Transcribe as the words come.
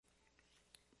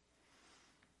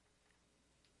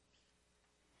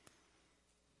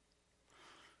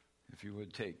If you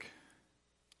would take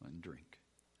and drink.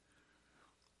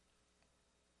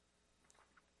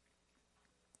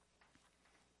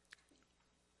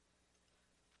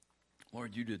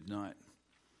 Lord, you did not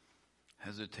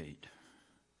hesitate,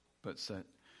 but set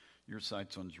your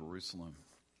sights on Jerusalem,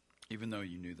 even though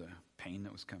you knew the pain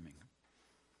that was coming.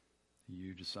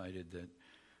 You decided that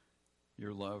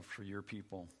your love for your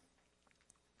people,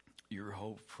 your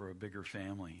hope for a bigger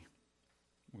family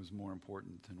was more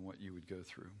important than what you would go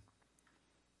through.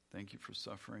 Thank you for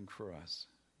suffering for us,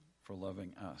 for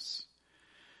loving us.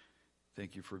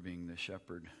 Thank you for being the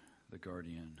shepherd, the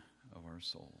guardian of our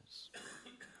souls.